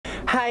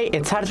Hi,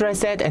 it's Hard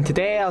Reset, and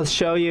today I'll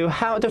show you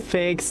how to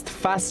fix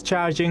fast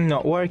charging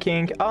not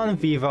working on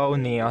VIVO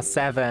Neo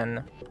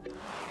 7.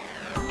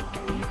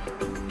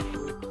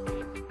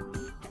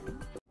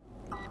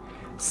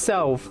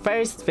 So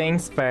first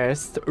things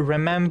first,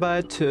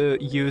 remember to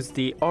use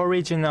the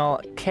original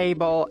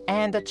cable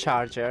and the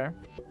charger.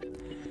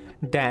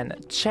 Then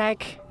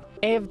check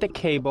if the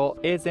cable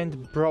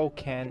isn't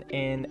broken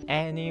in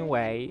any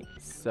way,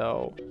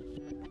 so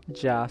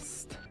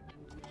just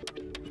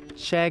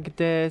check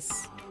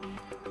this.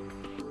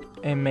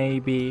 It may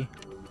be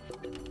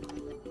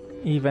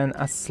even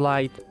a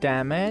slight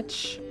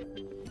damage.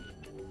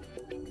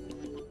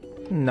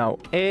 No,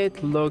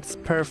 it looks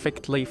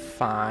perfectly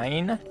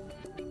fine.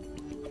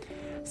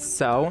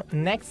 So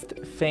next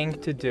thing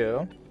to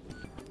do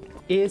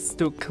is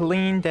to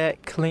clean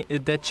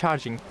the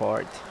charging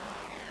port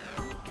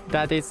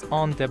that is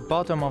on the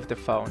bottom of the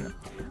phone.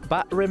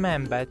 But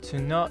remember to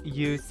not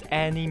use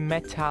any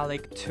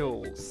metallic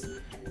tools.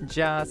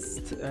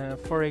 Just,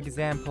 for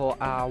example,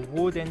 a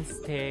wooden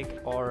stick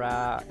or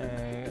a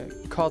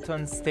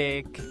cotton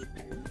stick,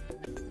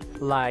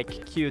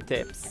 like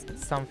Q-tips,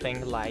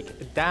 something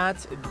like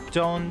that.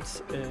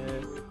 Don't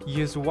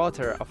use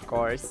water, of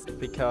course,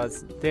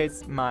 because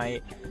this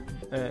might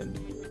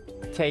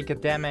take a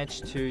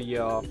damage to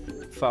your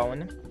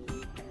phone.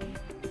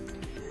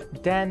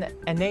 Then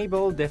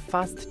enable the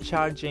fast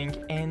charging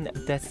in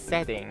the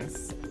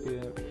settings.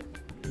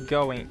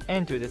 Going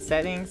into the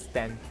settings,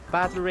 then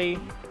battery,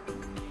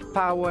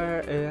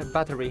 power,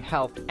 battery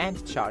health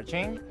and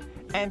charging,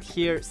 and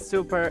here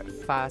super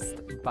fast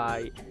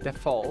by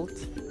default,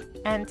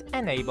 and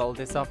enable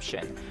this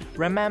option.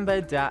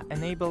 Remember that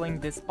enabling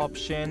this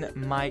option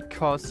might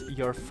cause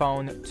your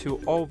phone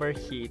to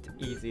overheat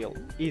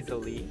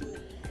easily.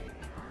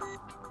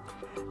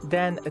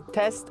 Then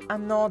test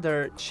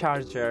another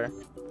charger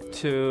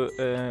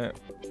to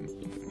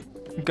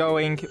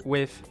going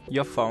with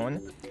your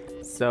phone.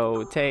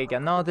 So take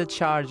another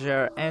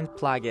charger and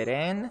plug it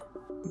in,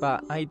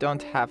 but I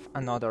don't have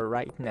another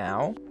right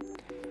now.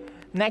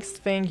 Next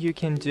thing you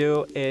can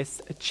do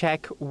is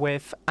check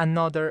with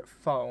another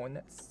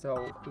phone.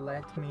 So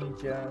let me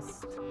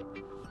just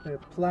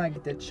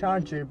plug the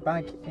charger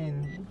back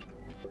in.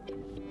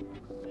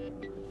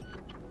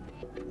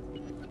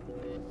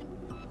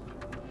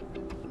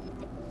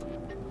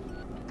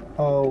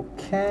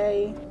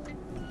 Okay.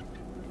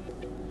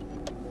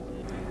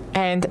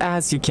 And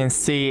as you can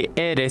see,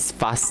 it is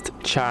fast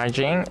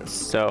charging,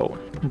 so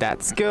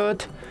that's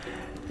good.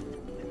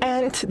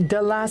 And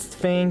the last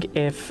thing,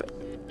 if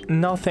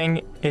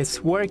nothing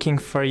is working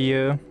for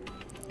you,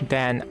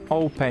 then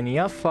open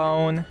your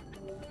phone,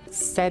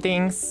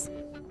 settings,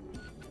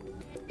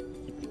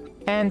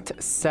 and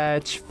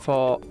search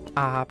for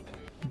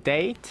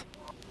update.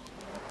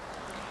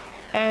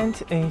 And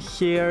in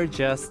here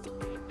just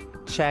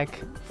check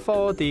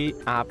for the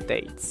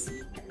updates.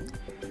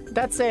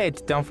 That's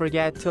it. Don't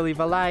forget to leave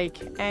a like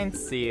and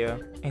see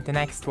you in the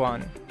next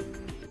one.